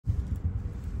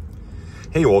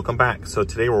Hey, welcome back. So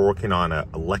today we're working on a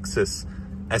Lexus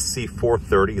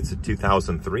SC430. It's a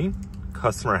 2003.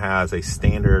 Customer has a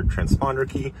standard transponder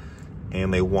key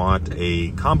and they want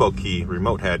a combo key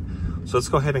remote head. So let's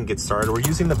go ahead and get started. We're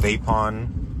using the vape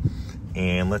on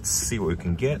and let's see what we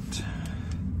can get.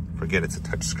 Forget it's a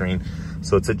touch screen.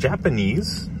 So it's a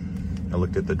Japanese. I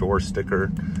looked at the door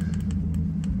sticker.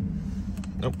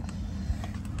 Nope.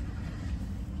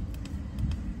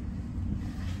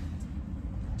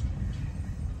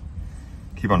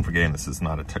 Keep on forgetting this is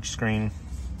not a touch screen.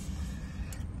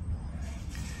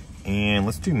 And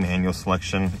let's do manual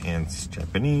selection, and it's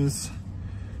Japanese.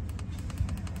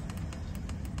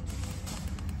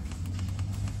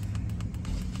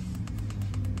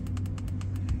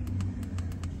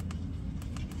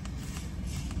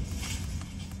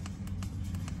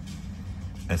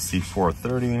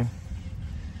 SC430.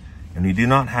 And you do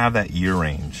not have that year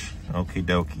range. Okie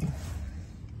dokie.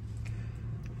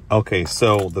 Okay,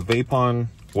 so the Vapon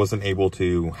wasn't able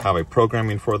to have a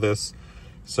programming for this.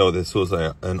 So this was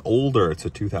an older, it's a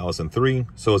 2003.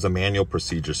 So it was a manual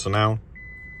procedure. So now,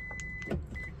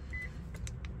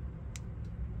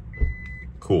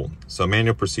 cool. So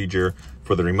manual procedure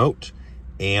for the remote.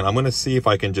 And I'm gonna see if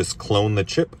I can just clone the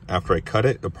chip after I cut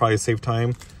it. It'll probably save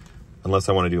time, unless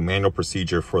I wanna do manual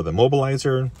procedure for the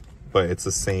mobilizer, but it's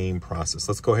the same process.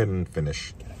 Let's go ahead and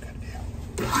finish.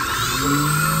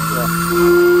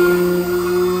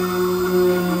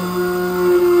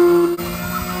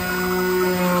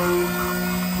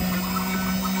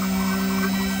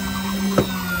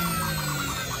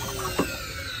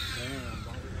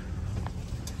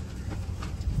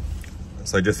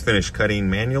 So I just finished cutting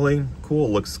manually.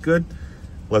 Cool, looks good.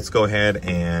 Let's go ahead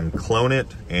and clone it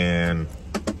and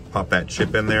pop that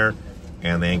chip in there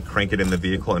and then crank it in the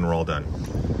vehicle and we're all done.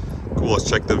 Cool, let's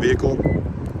check the vehicle.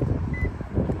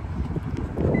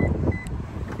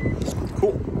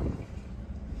 Cool.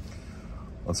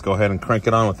 Let's go ahead and crank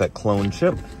it on with that clone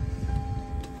chip.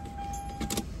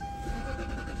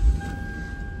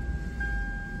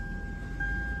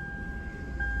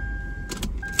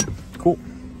 Cool.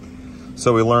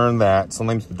 So we learned that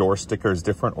sometimes the door sticker is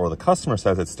different, or the customer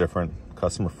says it's different.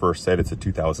 Customer first said it's a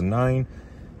 2009,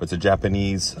 but it's a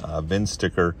Japanese VIN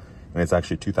sticker, and it's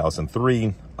actually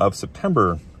 2003 of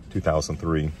September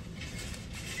 2003.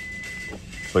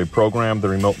 So we programmed the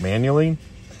remote manually,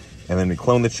 and then we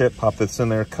clone the chip, pop this in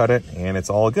there, cut it, and it's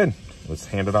all good. Let's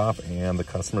hand it off, and the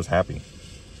customer's happy.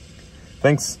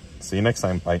 Thanks. See you next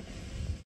time. Bye.